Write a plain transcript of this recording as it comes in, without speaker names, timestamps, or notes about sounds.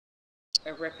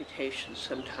a reputation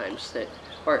sometimes that,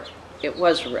 or it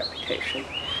was a reputation,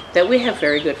 that we have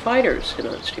very good fighters in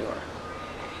Ansteorra.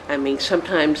 I mean,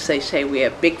 sometimes they say we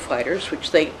have big fighters, which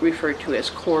they refer to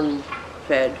as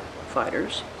corn-fed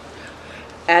fighters,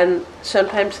 and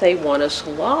sometimes they want us a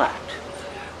lot.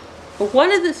 But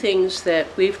one of the things that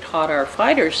we've taught our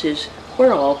fighters is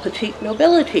we're all petite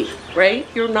nobility, right?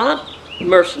 You're not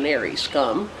mercenary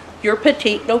scum, you're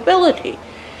petite nobility,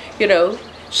 you know.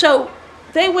 So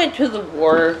they went to the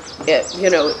war, you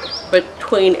know,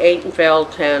 between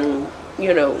Atenveld and,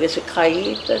 you know, is it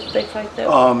Caid that they fight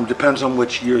them? Depends on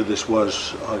which year this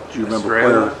was. Do you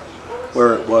remember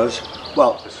where it was?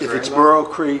 Well, if it's Burrow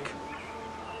Creek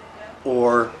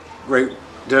or Great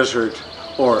Desert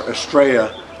or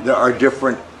Estrella, there are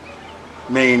different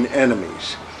main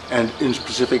enemies. And in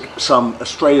specific, some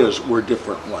Estrellas were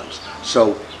different ones.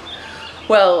 So,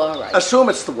 well, all right. Assume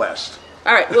it's the West.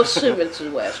 All right, we'll assume it's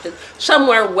the West. It's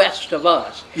somewhere west of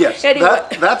us. Yes, anyway,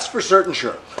 that's for certain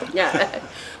sure. Yeah,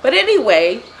 but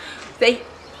anyway, they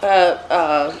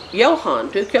Duke Johann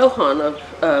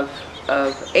of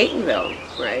Atenveld,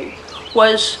 right,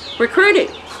 was recruiting.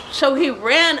 So he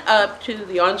ran up to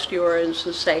the Ansteorrans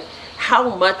to say,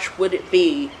 how much would it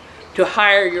be to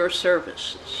hire your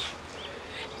services?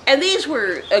 And these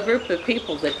were a group of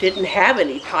people that didn't have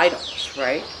any titles,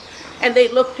 right? And they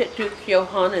looked at Duke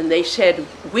Johann and they said,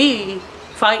 we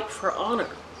fight for honor.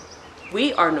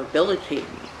 We are nobility.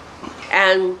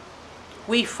 And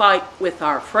we fight with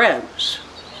our friends.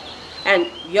 And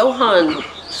Johann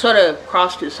sort of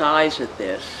crossed his eyes at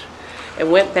this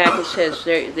and went back and says,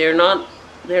 they're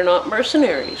not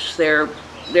mercenaries. They're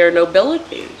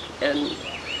nobility. And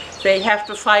they have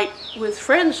to fight with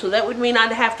friends, so that would mean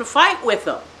I'd have to fight with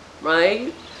them,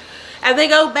 right? And they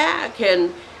go back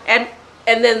and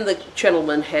then the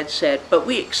gentleman had said, but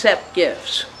we accept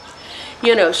gifts.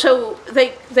 You know, so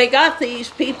they got these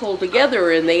people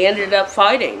together and they ended up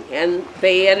fighting. And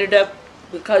they ended up,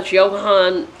 because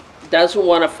Johann doesn't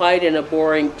want to fight in a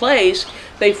boring place,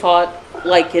 they fought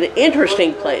like in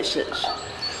interesting places,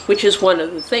 which is one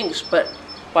of the things. But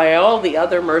by all the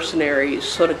other mercenaries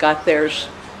sort of got theirs,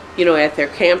 you know, at their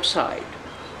campsite.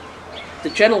 The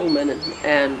gentleman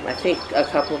and I think a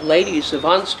couple of ladies of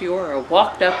Ansteorra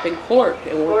walked up in court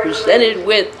and were presented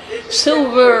with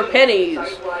silver pennies,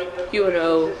 you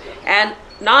know, and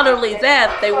not only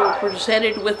that, they were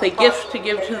presented with a gift to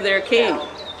give to their king.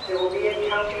 There will be a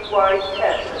county-wide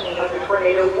test of the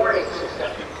tornado warning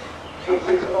system. This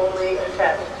is only a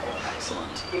test.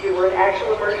 Excellent. If it were an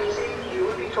actual emergency, you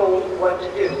would be told what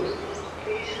to do.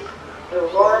 Please, the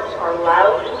alarms are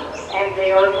loud and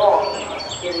they are long.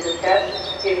 It is a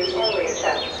test. It is only a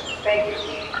test. Thank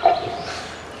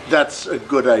you. That's a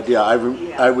good idea.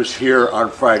 I was here on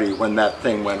Friday when that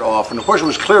thing went off, and of course it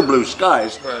was clear blue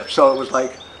skies, so it was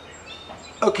like,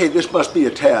 okay, this must be a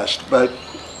test, but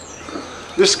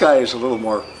this sky is a little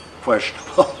more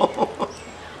questionable.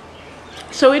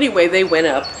 So anyway, they went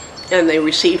up and they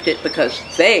received it because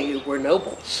they were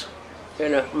nobles, you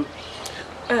know.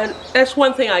 And that's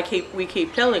one thing we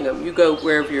keep telling them. You go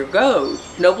wherever you go,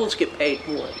 nobles get paid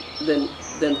more than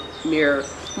mere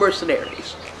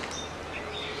mercenaries.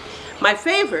 My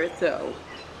favorite, though,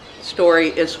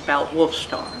 story is about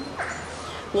Wulfstar.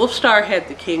 Wulfstar had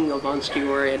the king of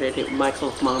Ansteorra in it, Michael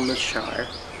of Monmouthshire.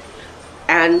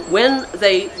 And when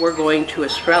they were going to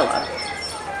Estrella,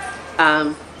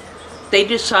 they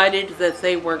decided that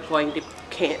they weren't going to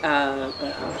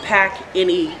pack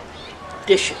any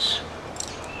dishes.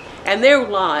 And their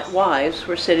wives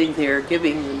were sitting there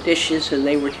giving them dishes, and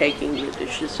they were taking the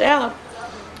dishes out.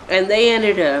 And they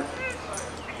ended up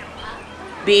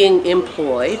being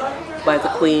employed by the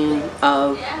queen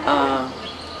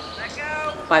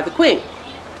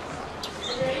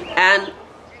And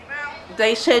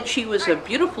they said she was a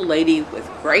beautiful lady with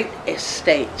great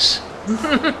estates.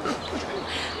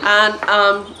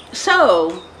 And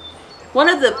so one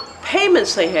of the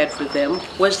payments they had for them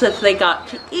was that they got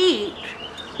to eat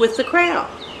with the crown.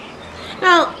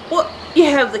 Now, well, you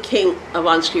have the king of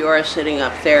Ansteorra sitting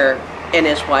up there, and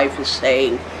his wife is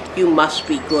saying, you must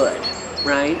be good,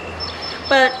 right?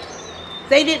 But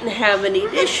they didn't have any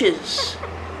dishes.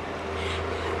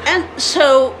 And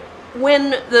so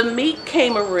when the meat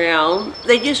came around,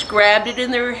 they just grabbed it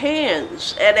in their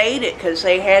hands and ate it because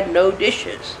they had no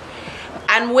dishes.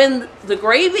 And when the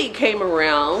gravy came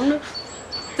around,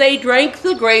 they drank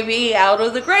the gravy out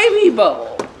of the gravy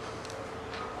bowl.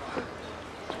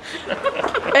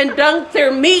 And dunked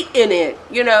their meat in it,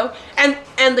 you know.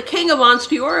 And the king of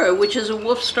Ansteorra, which is a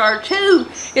Wulfstar too,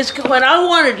 is going, I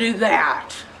want to do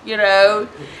that, you know.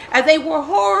 And they were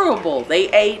horrible. They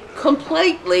ate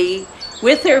completely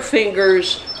with their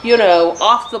fingers you know,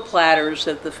 off the platters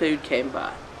that the food came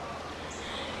by.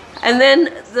 And then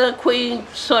the queen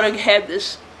sort of had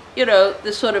this, you know,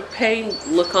 this sort of pained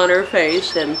look on her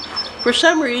face, and for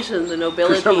some reason the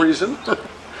nobility...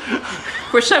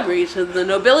 For some reason the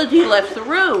nobility left the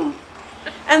room.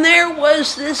 And there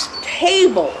was this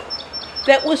table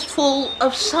that was full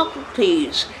of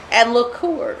subtleties and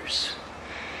liqueurs.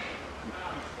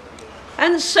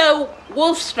 And so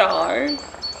Wolfstar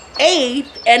ate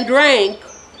and drank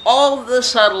all the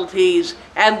subtleties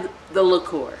and the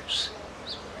liqueurs.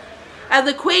 And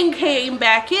the queen came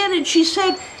back in and she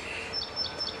said,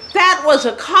 that was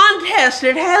a contest,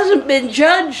 it hasn't been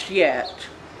judged yet.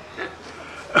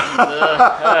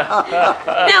 Now,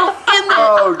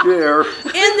 oh dear.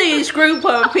 In these group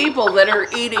of people that are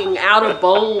eating out of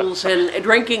bowls and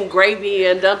drinking gravy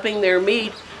and dumping their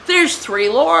meat, there's 3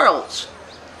 laurels,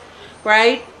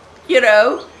 right? You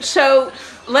know, so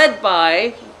led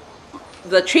by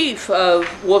the chief of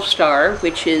Wolfstar,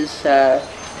 which is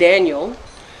Daniel,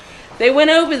 they went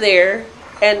over there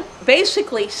and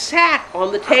basically sat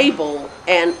on the table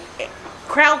and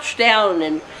crouched down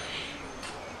and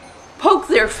poked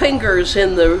their fingers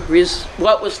in the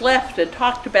what was left and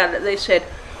talked about it. They said,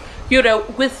 you know,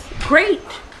 with great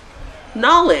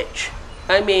knowledge.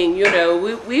 I mean, you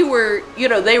know, we were, you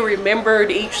know, they remembered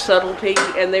each subtlety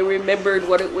and they remembered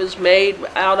what it was made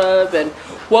out of and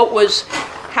what was,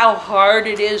 how hard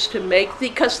it is to make,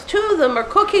 because 2 of them are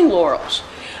cooking laurels.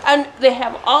 And they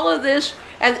have all of this,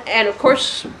 and of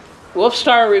course,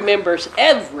 Wolfstar remembers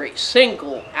every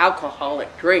single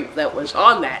alcoholic drink that was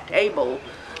on that table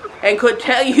and could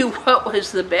tell you what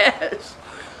was the best.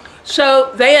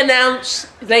 So they announce,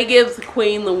 they give the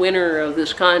queen the winner of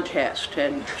this contest,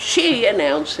 and she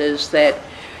announces that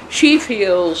she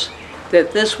feels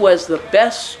that this was the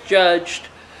best judged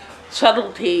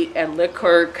subtlety and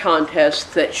liquor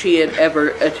contest that she had ever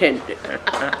attended.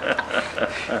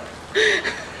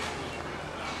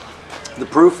 The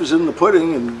proof is in the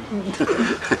pudding, and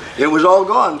it was all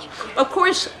gone. Of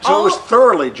course, so it was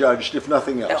thoroughly judged, if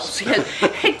nothing else.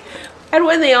 And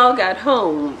when they all got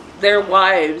home, their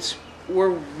wives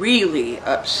were really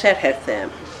upset at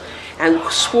them and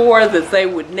swore that they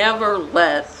would never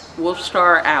let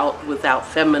Wolfstar out without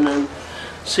feminine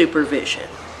supervision.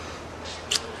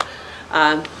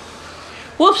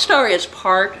 Wolfstar is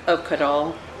part of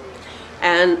Cadal,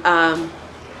 and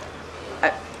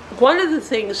one of the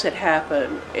things that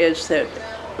happened is that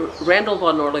Randall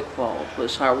von Orlichwald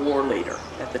was our war leader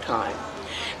at the time.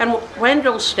 And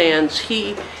Randall stands,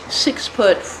 he's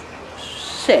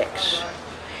 6'6",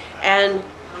 and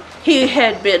he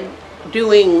had been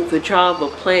doing the job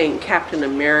of playing Captain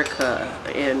America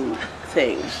in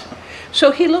things.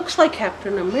 So he looks like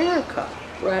Captain America,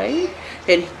 right?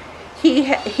 And he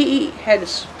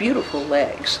has beautiful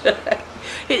legs,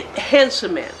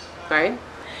 handsome man, right?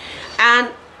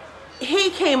 And he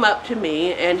came up to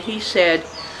me and he said,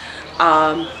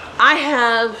 I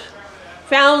have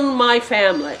found my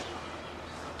family,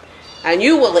 and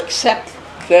you will accept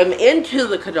them into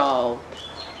the Cadal,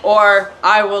 or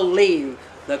I will leave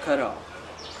the Cadal.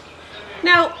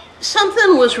 Now,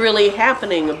 something was really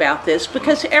happening about this,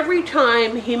 because every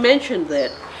time he mentioned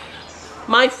that,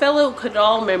 my fellow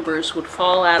Cadal members would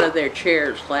fall out of their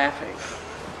chairs laughing.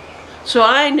 So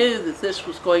I knew that this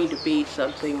was going to be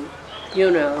something,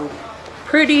 you know,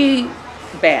 pretty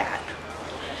bad.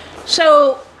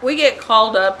 So we get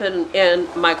called up in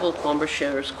Michael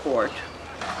Plumbershare's court,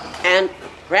 and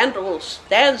Randall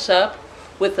stands up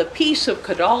with a piece of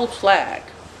Cadal flag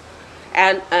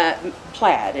and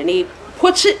plaid, and he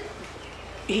puts it,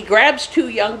 he grabs 2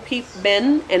 young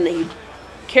men and he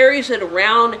carries it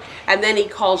around, and then he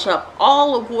calls up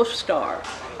all of Wolfstar,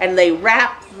 and they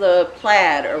wrap the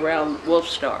plaid around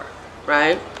Wolfstar,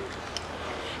 right?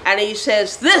 And he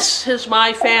says, "This is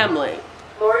my family."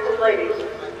 Lords and ladies,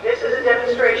 this is a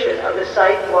demonstration of the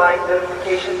site-wide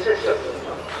notification system.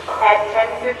 At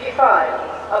 10:55,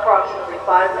 approximately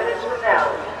 5 minutes from now,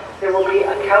 there will be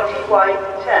a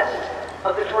county-wide test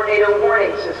of the tornado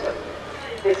warning system.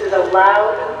 This is a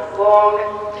loud, long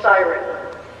siren.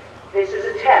 This is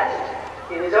a test.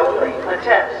 It is only a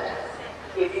test.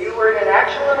 If you were in an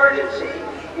actual emergency,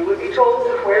 you would be told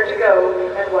where to go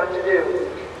and what to do.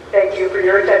 Thank you for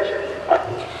your attention.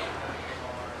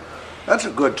 That's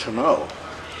good to know.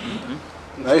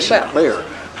 Nice and clear.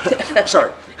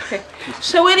 Sorry.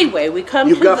 So anyway, we come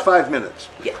You've to got 5 minutes.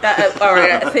 all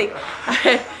right, I think.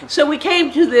 So we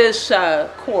came to this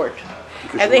court,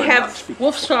 and they have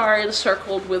Wolfstar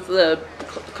encircled with the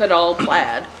Cadal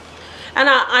plaid. And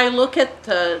I look at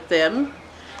them,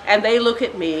 and they look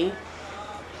at me,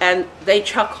 and they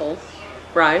chuckle,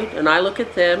 right? And I look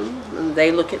at them, and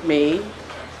they look at me,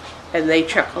 and they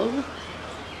chuckle.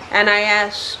 And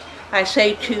I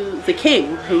say to the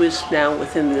king, who is now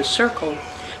within this circle,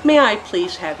 may I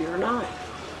please have your knife?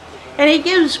 And he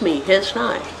gives me his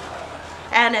knife.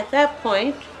 And at that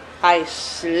point, I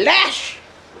slash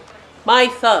my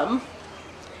thumb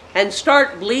and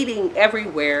start bleeding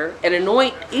everywhere and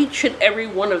anoint each and every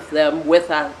one of them with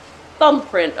a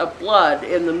thumbprint of blood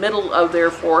in the middle of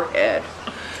their forehead,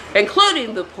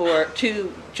 including the poor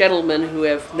two gentlemen who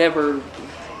have never,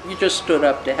 you just stood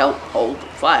up to help hold the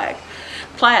flag,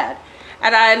 plaid.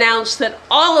 And I announced that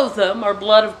all of them are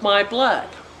blood of my blood.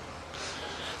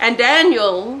 And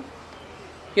Daniel,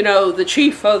 you know, the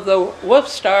chief of the Wolf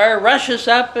Star, rushes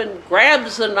up and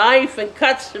grabs the knife and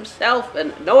cuts himself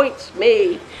and anoints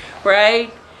me,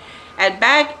 right? And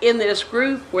back in this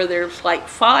group where there's like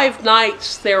 5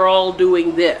 knights, they're all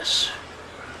doing this,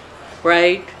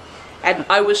 right? And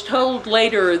I was told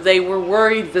later they were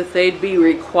worried that they'd be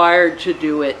required to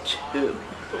do it too.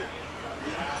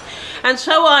 And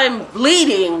so I'm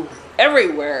bleeding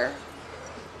everywhere,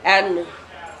 and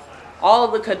all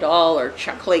the Cadal are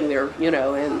chuckling there, you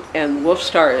know, and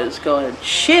Wolfstar is going,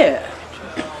 shit.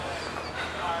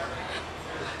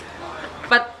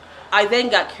 But I then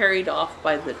got carried off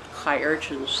by the high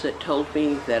urchins that told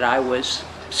me that I was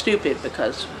stupid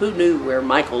because who knew where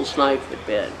Michael's knife had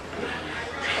been.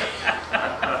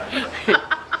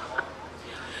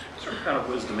 Some kind of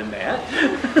wisdom in that.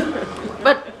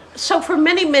 But so for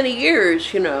many, many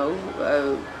years, you know,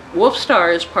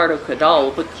 Wolfstar is part of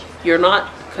Cadal, but you're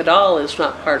not, Cadal is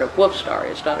not part of Wolfstar.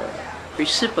 It's not a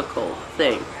reciprocal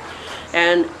thing.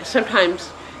 And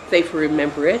sometimes they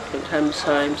remember it, and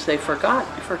sometimes they forgot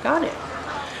it.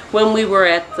 When we were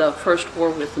at the First War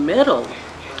with the Middle,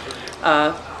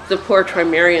 the poor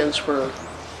Trimarians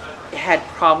had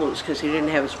problems because he didn't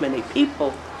have as many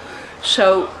people.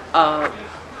 So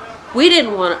we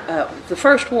didn't want, the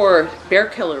First War, Bear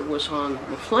Killer was on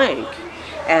the flank,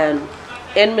 and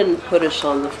Edmund put us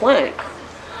on the flank.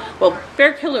 Well,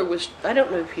 Bear Killer was, I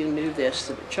don't know if you knew this,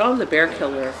 that John the Bear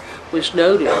Killer was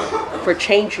noted for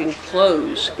changing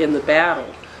clothes in the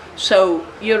battle. So,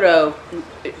 you know,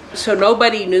 so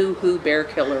nobody knew who Bear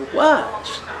Killer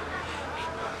was.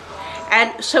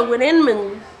 And so when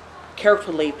Edmund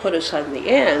carefully put us on the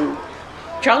end,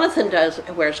 Jonathan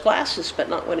wears glasses, but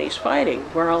not when he's fighting.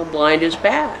 We're all blind as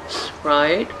bats,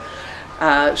 right?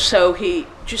 So he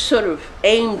just sort of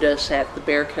aimed us at the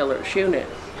Bear Killer's unit.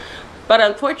 But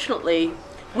unfortunately,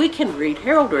 we can read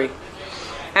heraldry.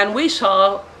 And we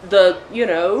saw the, you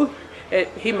know,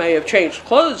 he may have changed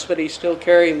clothes, but he's still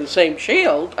carrying the same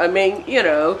shield. I mean, you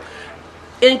know,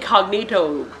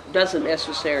 incognito doesn't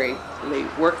necessarily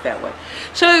work that way.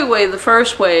 So anyway, the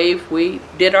first wave, we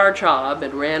did our job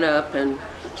and ran up and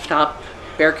stopped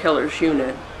Bear Killer's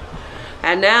unit.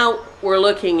 And now we're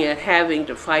looking at having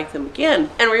to fight them again.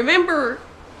 And remember,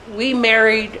 we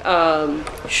married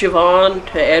Siobhan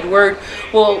to Edward.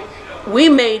 Well, we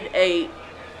made a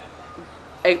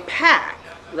pact.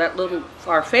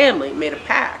 Our family made a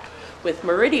pact with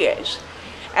Meridies.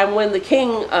 And when the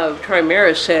king of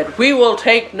Trimera said, we will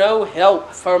take no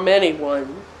help from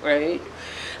anyone, right?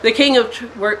 The king of,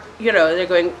 you know, they're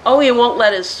going, oh, he won't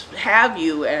let us have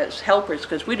you as helpers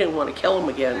because we didn't want to kill him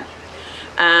again.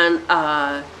 And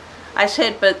I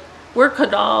said, but we're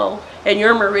Cadal and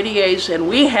you're Meridies and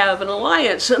we have an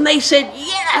alliance. And they said,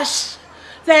 yes,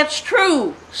 that's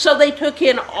true. So they took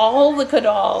in all the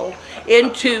Cadal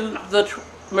into the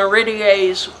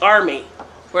Meridies army,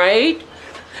 right?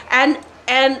 And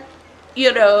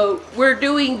you know, we're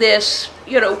doing this,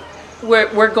 you know,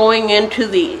 we're going into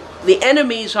the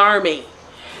enemy's army.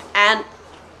 And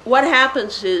what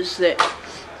happens is that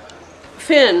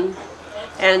Finn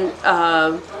and,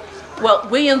 well,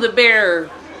 William the Bear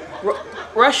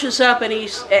rushes up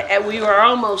and we were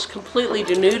almost completely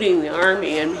denuding the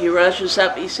army, and he rushes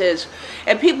up, he says,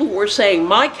 and people were saying,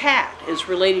 my cat is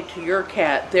related to your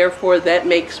cat, therefore that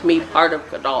makes me part of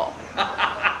Cadal.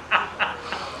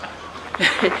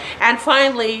 And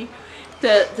finally,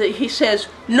 he says,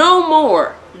 no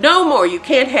more, you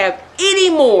can't have any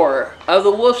more of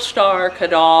the Wolfstar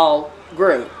Cadal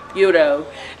group, you know.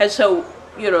 And so,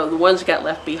 you know, the ones that got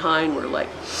left behind were like,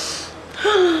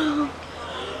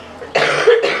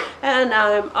 and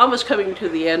I'm almost coming to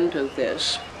the end of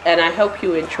this, and I hope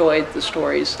you enjoyed the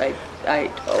stories I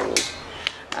told.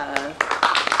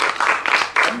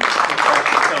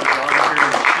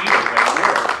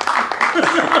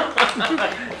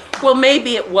 Well,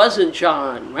 maybe it wasn't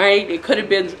John, right? It could have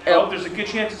been... Oh, there's a good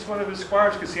chance it's one of his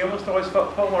squires, because he almost always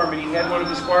felt polearm, and he had one of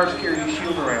his squires carry his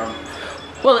shield around.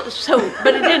 Well,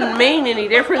 but it didn't mean any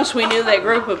difference. We knew that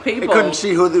group of people. They couldn't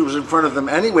see who was in front of them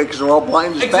anyway because they're all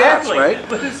blind as Exactly.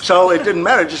 bats, right? So it didn't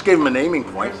matter. It just gave them a naming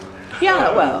point.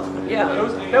 Yeah, well, yeah.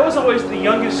 That was always the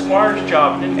youngest squire's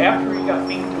job. And then after he got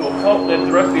beaten to a pulp, then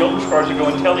the rest of the older squires would go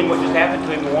and tell him what just happened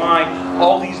to him and why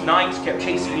all these knights kept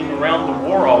chasing him around the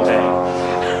war all day.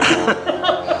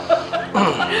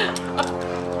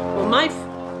 Well,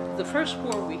 the first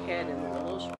war we had in the